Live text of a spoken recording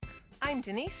I'm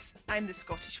Denise, I'm the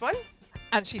Scottish one,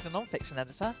 And she's a non-fiction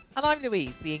editor. And I'm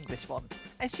Louise, the English one.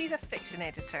 and she's a fiction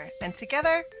editor, and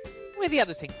together We're the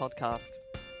Editing Podcast.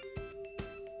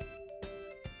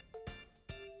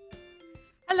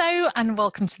 Hello and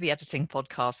welcome to the Editing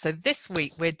Podcast. So this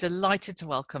week we're delighted to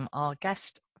welcome our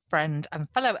guest, friend and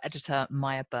fellow editor,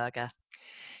 Maya Berger.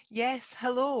 Yes,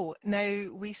 hello. Now,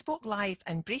 we spoke live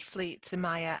and briefly to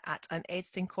Maya at an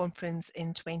editing conference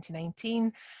in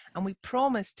 2019, and we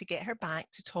promised to get her back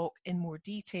to talk in more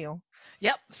detail.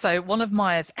 Yep, so one of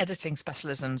Maya's editing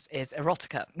specialisms is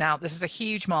erotica. Now, this is a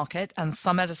huge market and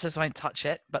some editors won't touch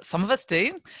it, but some of us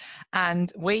do. And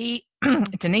we,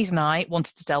 Denise and I,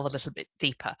 wanted to delve a little bit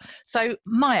deeper. So,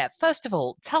 Maya, first of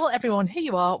all, tell everyone who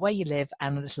you are, where you live,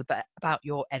 and a little bit about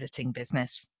your editing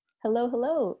business.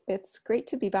 Hello. It's great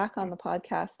to be back on the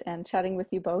podcast and chatting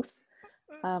with you both.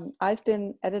 I've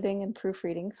been editing and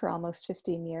proofreading for almost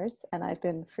 15 years, and I've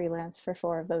been freelance for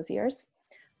 4 of those years.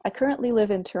 I currently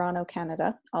live in Toronto,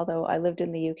 Canada, although I lived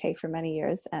in the UK for many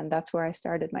years, and that's where I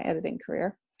started my editing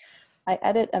career. I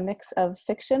edit a mix of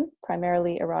fiction,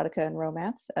 primarily erotica and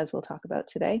romance, as we'll talk about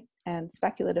today, and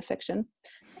speculative fiction,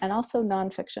 and also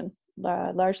nonfiction,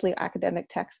 largely academic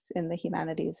texts in the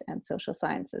humanities and social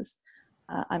sciences.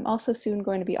 I'm also soon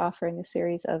going to be offering a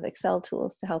series of Excel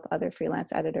tools to help other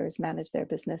freelance editors manage their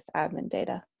business admin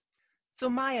data. So,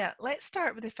 Maya, let's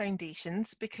start with the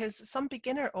foundations because some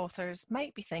beginner authors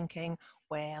might be thinking,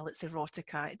 well, it's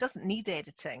erotica, it doesn't need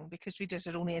editing because readers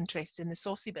are only interested in the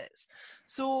saucy bits.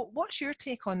 So, what's your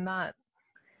take on that?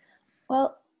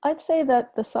 Well, I'd say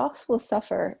that the sauce will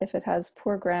suffer if it has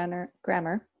poor grammar,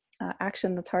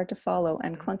 action that's hard to follow,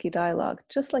 and clunky dialogue,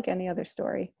 just like any other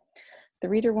story. The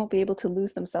reader won't be able to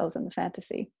lose themselves in the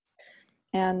fantasy.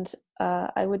 And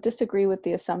I would disagree with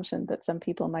the assumption that some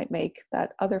people might make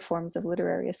that other forms of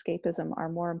literary escapism are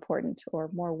more important or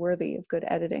more worthy of good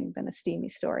editing than a steamy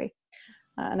story.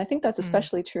 And I think that's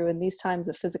especially true in these times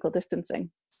of physical distancing.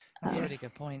 That's a really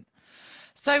good point.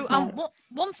 So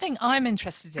one thing I'm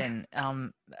interested in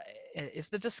is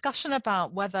the discussion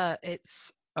about whether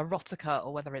it's erotica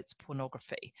or whether it's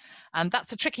pornography. And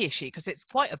that's a tricky issue because it's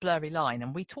quite a blurry line.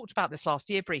 And we talked about this last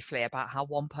year briefly about how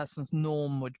one person's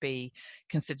norm would be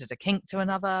considered a kink to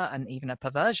another and even a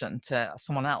perversion to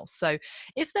someone else. So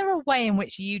is there a way in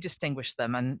which you distinguish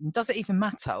them, and does it even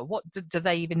matter? What do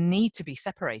they even need to be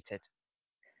separated?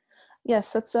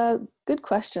 Yes, that's a good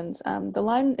questions. The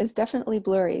line is definitely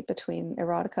blurry between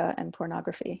erotica and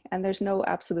pornography, and there's no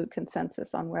absolute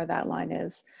consensus on where that line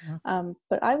is.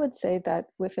 But I would say that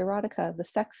with erotica, the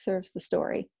sex serves the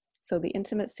story. So the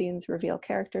intimate scenes reveal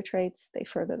character traits, they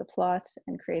further the plot,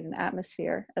 and create an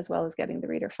atmosphere, as well as getting the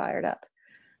reader fired up.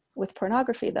 With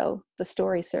pornography, though, the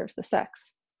story serves the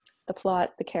sex. The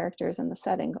plot, the characters, and the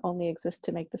setting only exist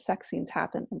to make the sex scenes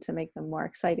happen and to make them more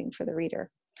exciting for the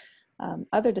reader.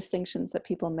 Other distinctions that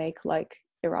people make, like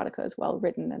erotica is well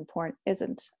written and porn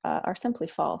isn't, are simply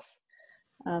false.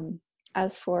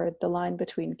 As for the line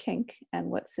between kink and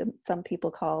what some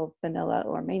people call vanilla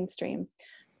or mainstream,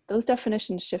 those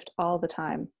definitions shift all the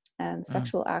time, and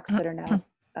sexual acts that are now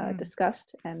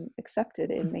discussed and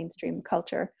accepted in mainstream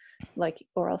culture, like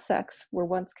oral sex, were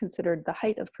once considered the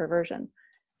height of perversion.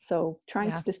 So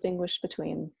trying to distinguish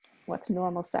between what's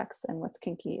normal sex and what's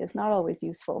kinky is not always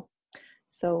useful.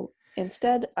 So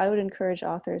instead, I would encourage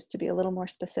authors to be a little more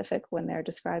specific when they're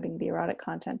describing the erotic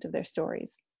content of their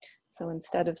stories. So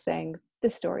instead of saying,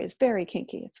 this story is very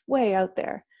kinky, it's way out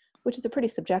there, which is a pretty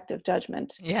subjective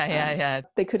judgment.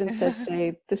 They could instead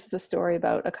say, this is a story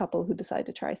about a couple who decide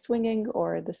to try swinging,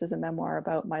 or this is a memoir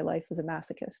about my life as a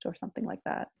masochist, or something like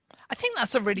that. I think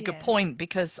that's a really good point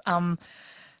because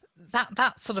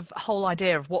that sort of whole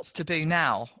idea of what's taboo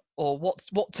now, or what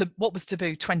was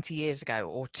taboo 20 years ago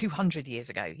or 200 years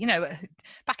ago. You know,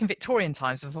 back in Victorian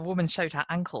times, if a woman showed her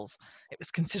ankles, it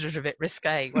was considered a bit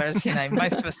risque. Whereas, you know,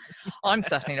 most of us, I'm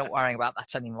certainly not worrying about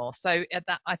that anymore. So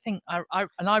that I think I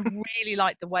really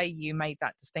like the way you made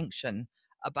that distinction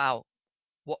about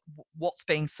what's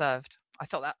being served.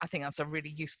 I think that's a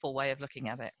really useful way of looking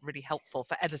at it, really helpful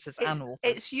for editors and authors.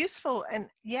 It's useful and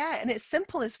it's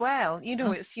simple as well. You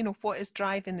know, it's what is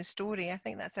driving the story. I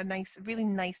think that's a really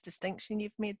nice distinction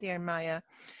you've made there, Maya.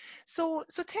 So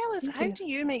tell us, how do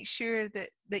you make sure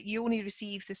that you only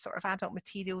receive the sort of adult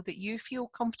material that you feel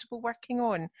comfortable working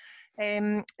on?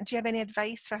 Do you have any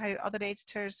advice for how other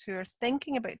editors who are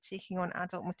thinking about taking on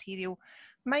adult material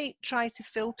might try to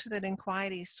filter their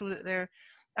inquiries so that they're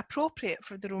appropriate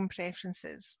for their own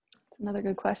preferences? That's another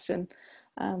good question.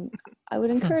 I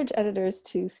would encourage editors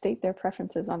to state their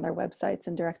preferences on their websites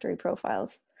and directory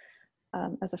profiles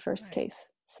as a first case.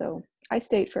 So I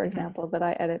state, for example, that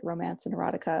I edit romance and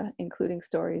erotica, including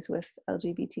stories with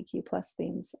LGBTQ plus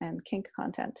themes and kink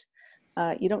content.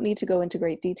 You don't need to go into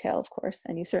great detail, of course,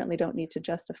 and you certainly don't need to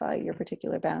justify your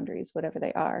particular boundaries, whatever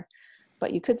they are.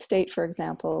 But you could state, for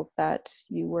example, that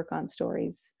you work on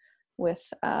stories with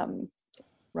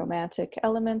romantic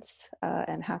elements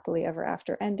and happily ever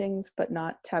after endings, but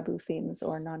not taboo themes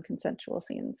or non-consensual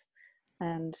scenes.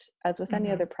 And as with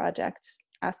any other project,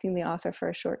 asking the author for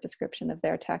a short description of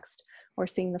their text or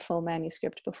seeing the full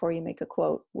manuscript before you make a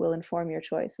quote will inform your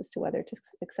choice as to whether to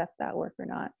accept that work or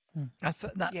not.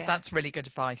 That's really good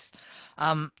advice.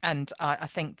 And I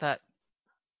think that,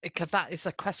 because that is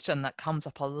a question that comes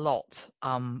up a lot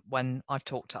when I've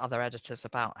talked to other editors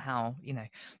about how,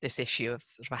 this issue of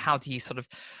sort of how do you sort of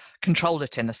control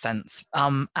it in a sense.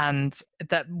 And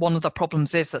that one of the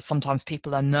problems is that sometimes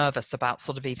people are nervous about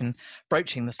sort of even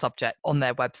broaching the subject on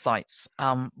their websites,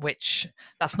 which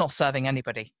that's not serving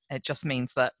anybody. It just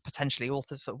means that potentially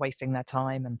authors are wasting their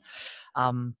time,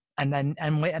 and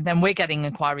then we're getting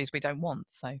inquiries we don't want.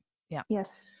 So yeah.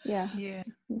 Yes. Yeah. Yeah.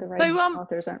 The right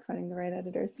authors aren't finding the right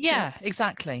editors. Yeah,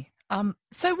 exactly.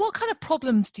 So what kind of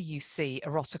problems do you see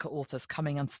erotica authors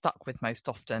coming unstuck with most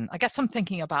often? I guess I'm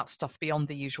thinking about stuff beyond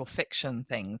the usual fiction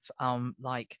things,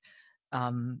 like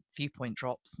viewpoint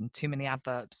drops and too many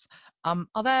adverbs.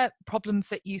 Are there problems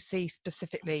that you see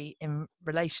specifically in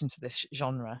relation to this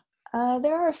genre?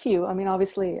 There are a few. I mean,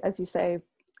 obviously, as you say,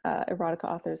 erotica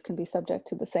authors can be subject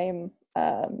to the same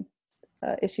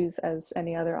issues as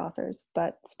any other authors,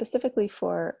 but specifically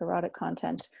for erotic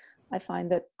content, I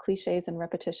find that cliches and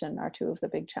repetition are two of the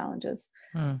big challenges.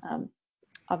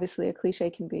 Obviously, a cliche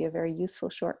can be a very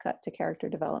useful shortcut to character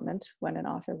development when an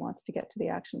author wants to get to the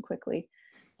action quickly,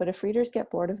 but if readers get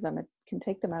bored of them, it can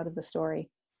take them out of the story.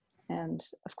 And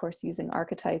of course, using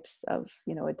archetypes of,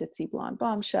 a ditzy blonde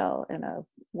bombshell and a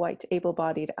white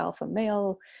able-bodied alpha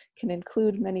male can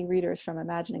include many readers from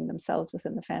imagining themselves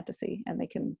within the fantasy, and they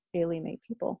can alienate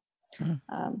people.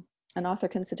 An author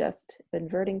can suggest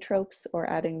inverting tropes or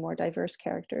adding more diverse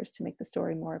characters to make the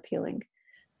story more appealing.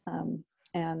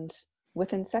 And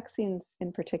within sex scenes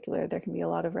in particular, there can be a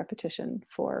lot of repetition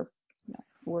for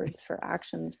words for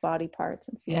actions, body parts,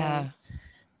 and feelings.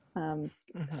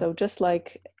 So just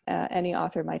like any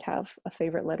author might have a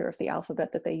favorite letter of the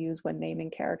alphabet that they use when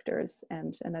naming characters,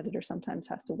 and an editor sometimes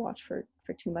has to watch for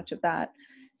too much of that,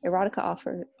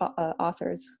 erotica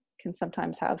authors can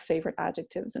sometimes have favorite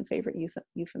adjectives and favorite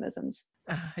euphemisms.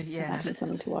 Yeah. That's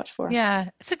something to watch for. Yeah,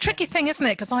 it's a tricky thing, isn't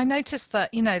it? Because I noticed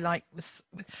that, like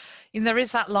there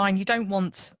is that line,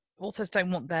 authors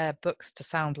don't want their books to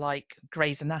sound like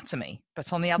Grey's Anatomy,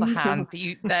 but on the other hand,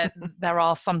 there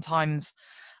are sometimes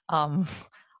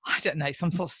I don't know,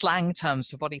 some sort of slang terms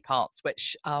for body parts,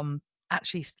 which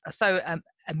actually are so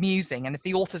amusing. And if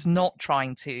the author's not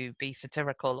trying to be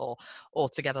satirical or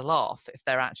to get a laugh, if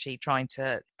they're actually trying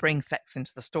to bring sex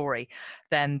into the story,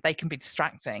 then they can be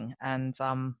distracting. And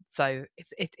so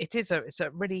it's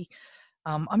a really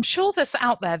I'm sure there's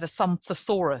some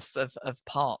thesaurus of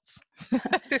parts.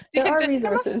 There are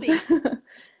resources.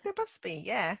 There must be,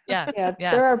 yeah. Yeah,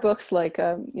 there are books like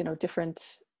different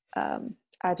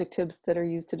adjectives that are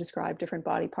used to describe different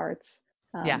body parts.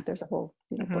 There's a whole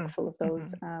book full of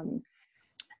those,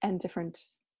 and different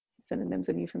synonyms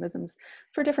and euphemisms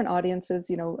for different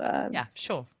audiences.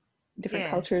 Sure. Different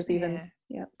cultures even.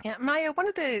 Yeah, Maya, one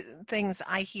of the things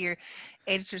I hear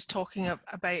editors talking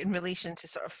about in relation to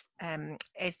sort of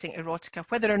editing erotica,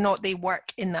 whether or not they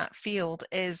work in that field,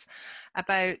 is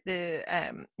about the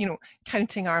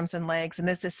counting arms and legs, and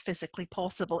is this physically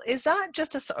possible? Is that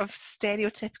just a sort of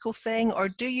stereotypical thing, or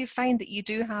do you find that you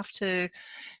do have to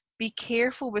be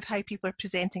careful with how people are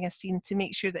presenting a scene to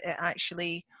make sure that it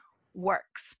actually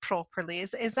works properly?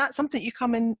 Is that something you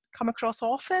come across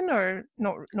often, or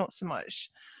not so much?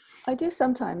 I do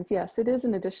sometimes, yes. It is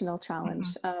an additional challenge.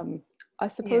 I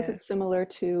suppose it's similar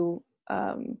to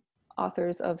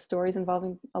authors of stories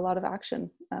involving a lot of action,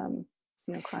 crime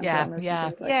dramas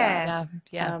and things like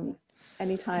that.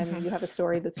 Anytime you have a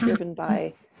story that's driven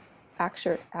by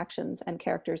actions and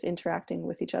characters interacting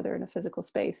with each other in a physical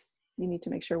space, you need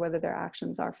to make sure whether their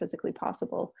actions are physically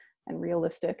possible and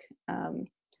realistic,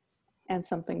 and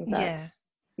something that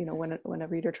when a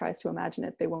reader tries to imagine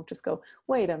it, they won't just go,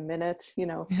 wait a minute,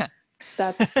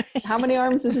 that's how many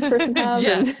arms does this person have?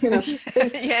 And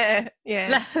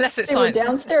they were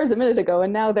downstairs a minute ago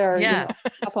and now they're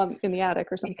up in the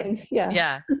attic or something.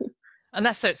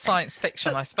 Unless it's science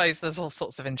fiction, I suppose there's all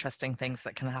sorts of interesting things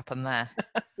that can happen there.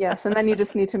 Yes, and then you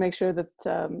just need to make sure that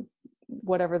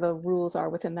whatever the rules are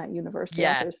within that universe, the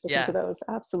author is sticking to those.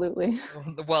 Absolutely.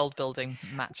 The world building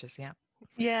matches.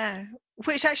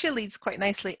 which actually leads quite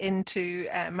nicely into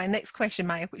my next question,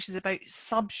 Maya, which is about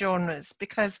subgenres,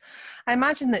 because I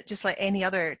imagine that just like any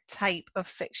other type of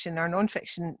fiction or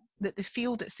non-fiction, that the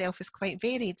field itself is quite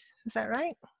varied. Is that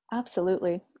right?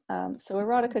 Absolutely. So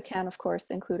erotica can, of course,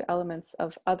 include elements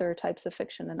of other types of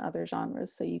fiction and other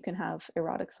genres. So you can have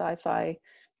erotic sci-fi,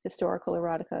 historical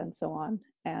erotica, and so on.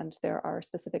 And there are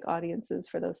specific audiences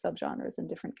for those subgenres and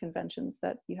different conventions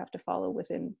that you have to follow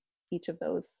within each of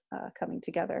those coming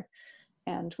together.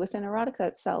 And within erotica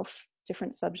itself,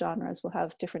 different subgenres will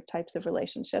have different types of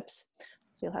relationships.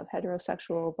 So you'll have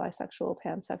heterosexual, bisexual,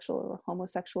 pansexual, or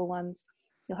homosexual ones.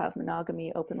 You'll have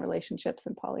monogamy, open relationships,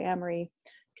 and polyamory,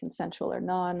 consensual or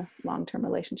non, long-term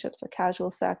relationships or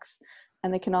casual sex.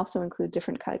 And they can also include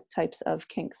different types of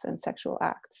kinks and sexual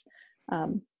acts.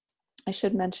 I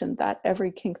should mention that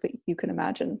every kink that you can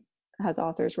imagine has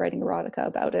authors writing erotica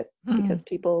about it because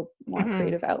people want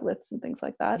creative outlets and things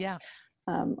like that. Yeah.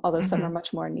 Although some are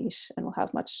much more niche and will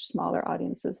have much smaller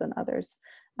audiences than others.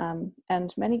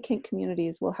 And many kink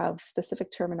communities will have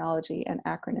specific terminology and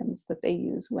acronyms that they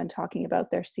use when talking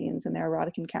about their scenes and their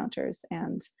erotic encounters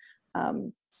and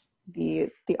the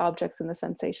objects and the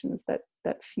sensations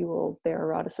that fuel their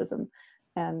eroticism.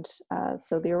 And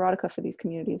so the erotica for these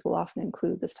communities will often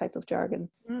include this type of jargon.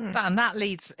 And that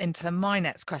leads into my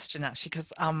next question, actually,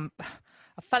 because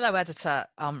a fellow editor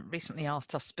recently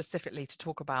asked us specifically to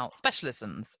talk about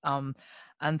specialisms.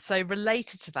 And so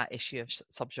related to that issue of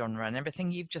subgenre and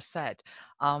everything you've just said,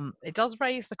 it does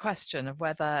raise the question of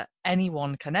whether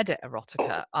anyone can edit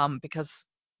erotica, because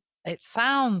it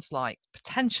sounds like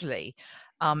potentially,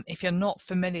 if you're not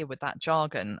familiar with that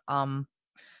jargon,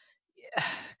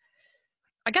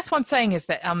 I guess what I'm saying is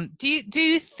that do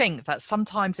you think that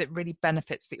sometimes it really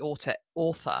benefits the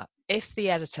author if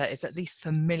the editor is at least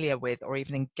familiar with or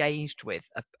even engaged with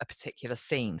a particular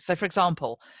scene? So, for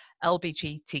example,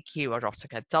 LGBTQ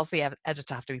erotica, does the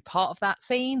editor have to be part of that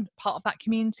scene, part of that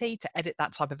community to edit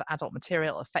that type of adult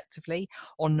material effectively,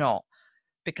 or not?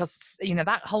 Because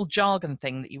that whole jargon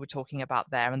thing that you were talking about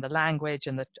there, and the language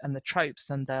and the tropes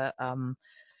and the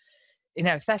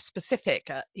if they're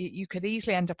specific, you could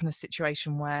easily end up in a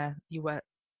situation where you were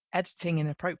editing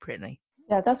inappropriately.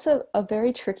 Yeah, that's a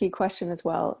very tricky question as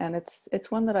well. And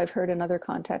it's one that I've heard in other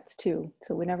contexts too.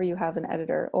 So whenever you have an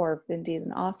editor or indeed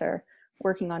an author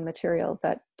working on material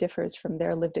that differs from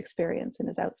their lived experience and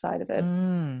is outside of it,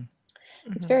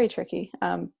 it's very tricky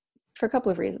for a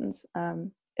couple of reasons.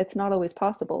 It's not always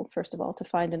possible, first of all, to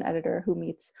find an editor who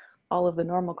meets all of the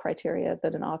normal criteria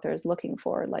that an author is looking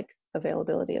for, like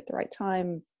availability at the right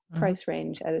time, price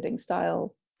range, editing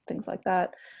style, things like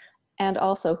that, and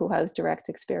also who has direct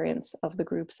experience of the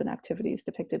groups and activities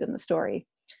depicted in the story.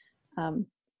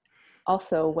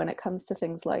 Also, when it comes to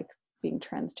things like being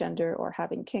transgender or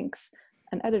having kinks,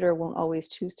 an editor won't always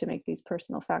choose to make these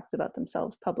personal facts about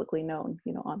themselves publicly known,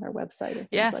 on their website or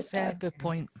things like that. Yeah, good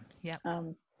point. Yeah.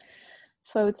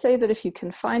 So I would say that if you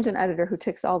can find an editor who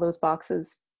ticks all those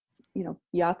boxes,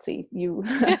 Yahtzee, you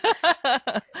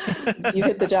you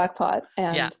hit the jackpot,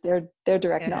 and their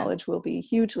direct knowledge will be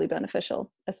hugely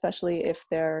beneficial, especially if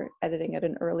they're editing at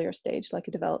an earlier stage, like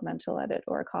a developmental edit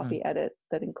or a copy edit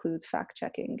that includes fact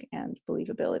checking and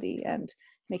believability and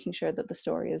making sure that the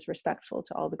story is respectful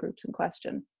to all the groups in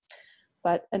question.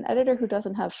 But an editor who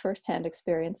doesn't have firsthand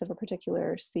experience of a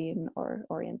particular scene or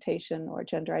orientation or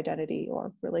gender identity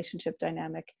or relationship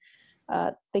dynamic,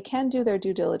 they can do their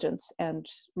due diligence and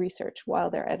research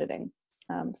while they're editing.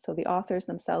 So the authors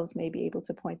themselves may be able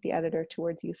to point the editor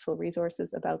towards useful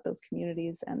resources about those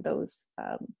communities and those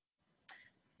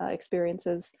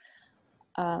experiences.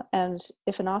 And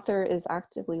if an author is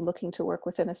actively looking to work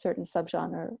within a certain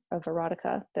subgenre of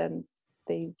erotica, then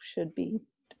they should be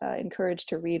encouraged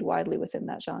to read widely within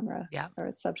that genre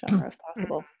or subgenre if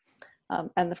possible.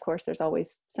 And of course, there's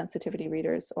always sensitivity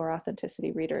readers or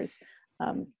authenticity readers,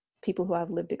 people who have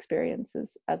lived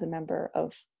experiences as a member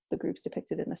of the groups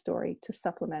depicted in the story to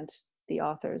supplement the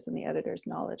authors and the editor's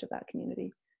knowledge of that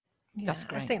community. Yeah, that's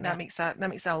great. I think that makes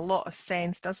a lot of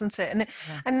sense, doesn't it?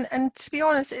 And to be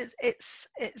honest, it's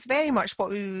very much what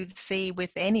we would say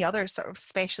with any other sort of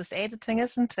specialist editing,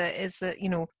 isn't it? Is that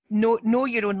know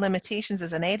your own limitations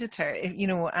as an editor,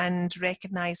 and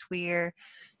recognise where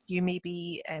you may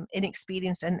be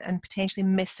inexperienced and potentially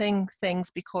missing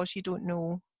things because you don't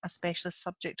know a specialist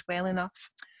subject well enough.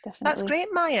 Definitely. That's great,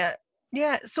 Maya.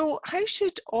 Yeah, so how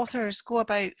should authors go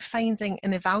about finding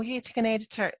and evaluating an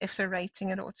editor if they're writing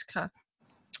erotica?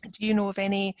 Do you know of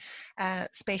any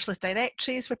specialist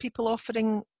directories where people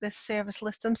offering this service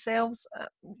list themselves?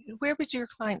 Where would your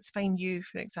clients find you,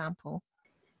 for example?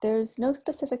 There's no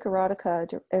specific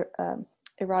erotica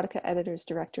editors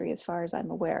directory as far as I'm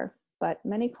aware, but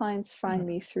many clients find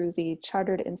me through the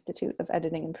Chartered Institute of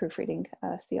Editing and Proofreading,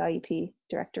 CIEP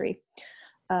directory,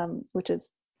 which is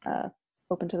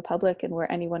open to the public and where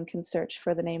anyone can search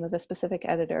for the name of a specific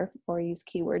editor or use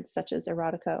keywords such as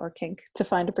erotica or kink to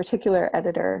find a particular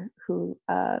editor who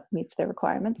meets their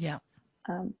requirements. Yeah.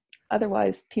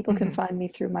 Otherwise, people can find me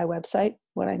through my website,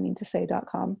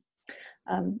 whatimeantosay.com.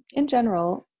 In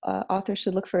general, authors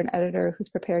should look for an editor who's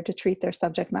prepared to treat their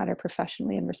subject matter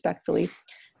professionally and respectfully,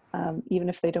 even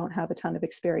if they don't have a ton of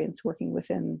experience working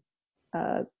within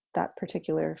that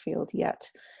particular field yet.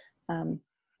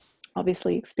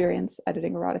 Obviously, experience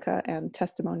editing erotica and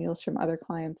testimonials from other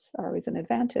clients are always an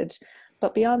advantage.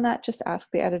 But beyond that, just ask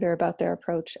the editor about their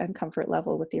approach and comfort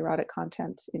level with the erotic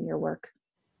content in your work.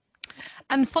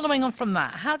 And following on from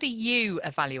that, how do you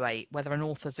evaluate whether an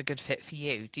author's a good fit for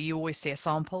you? Do you always see a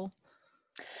sample?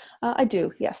 I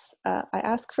do, yes. I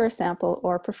ask for a sample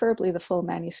or preferably the full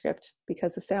manuscript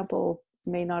because a sample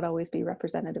may not always be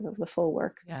representative of the full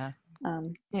work. Yeah. I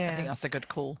think that's a good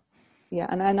call. Yeah,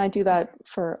 and I do that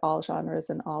for all genres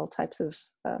and all types of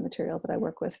material that I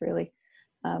work with, really.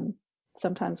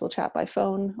 Sometimes we'll chat by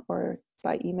phone or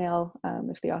by email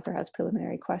if the author has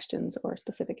preliminary questions or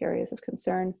specific areas of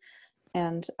concern.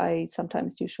 And I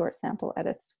sometimes do short sample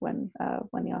edits when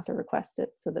the author requests it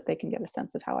so that they can get a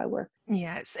sense of how I work.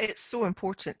 Yeah, it's so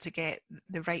important to get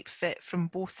the right fit from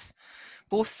both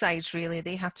sides, really.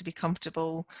 They have to be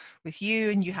comfortable with you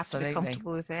and you have to be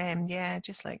comfortable with them. Yeah,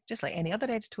 just like any other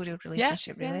editorial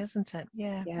relationship, really, isn't it?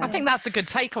 Yeah. I think that's a good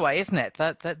takeaway, isn't it?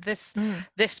 That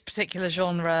this particular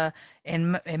genre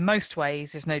in most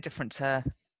ways is no different to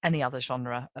any other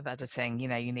genre of editing. You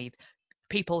know, you need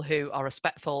people who are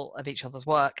respectful of each other's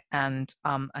work and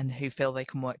who feel they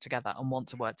can work together and want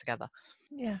to work together.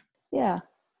 Yeah. Yeah,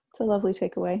 it's a lovely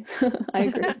takeaway. I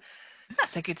agree.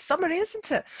 That's a good summary,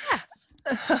 isn't it? Yeah.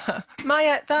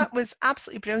 Maya, that was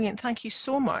absolutely brilliant. Thank you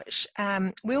so much.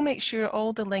 We'll make sure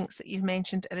all the links that you've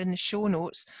mentioned are in the show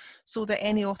notes so that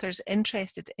any authors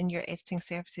interested in your editing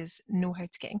services know how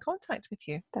to get in contact with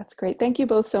you. That's great. Thank you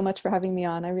both so much for having me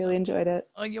on. I really enjoyed it.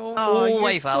 Oh, you're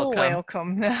always so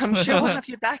welcome. I'm sure we'll have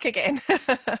you back again.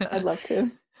 I'd love to.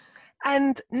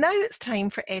 And now it's time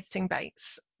for Editing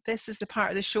Bites. This is the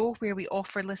part of the show where we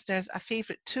offer listeners a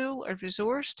favourite tool or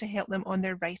resource to help them on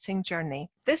their writing journey.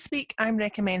 This week I'm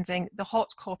recommending the Hot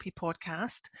Copy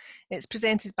podcast. It's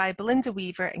presented by Belinda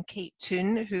Weaver and Kate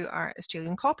Toon, who are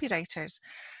Australian copywriters.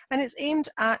 And it's aimed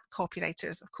at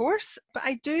copywriters, of course, but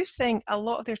I do think a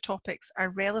lot of their topics are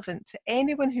relevant to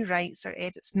anyone who writes or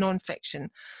edits non-fiction.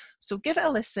 So give it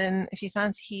a listen if you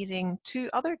fancy hearing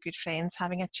two other good friends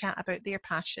having a chat about their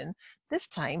passion. This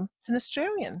time it's an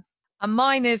Australian. And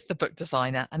mine is The Book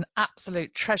Designer, an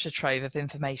absolute treasure trove of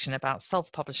information about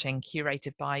self-publishing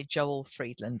curated by Joel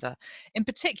Friedlander. In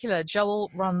particular,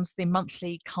 Joel runs the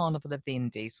monthly Carnival of the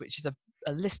Indies, which is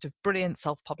a list of brilliant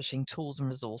self-publishing tools and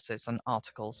resources and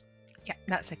articles. Yeah,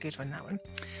 that's a good one, that one.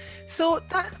 So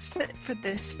that's it for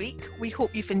this week. We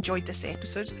hope you've enjoyed this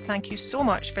episode. Thank you so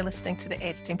much for listening to the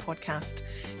Editing Podcast.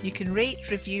 You can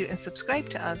rate, review and subscribe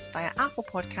to us via Apple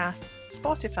Podcasts,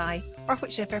 Spotify or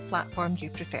whichever platform you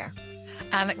prefer.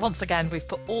 And once again, we've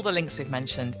put all the links we've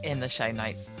mentioned in the show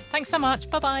notes. Thanks so much.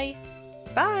 Bye-bye.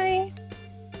 Bye.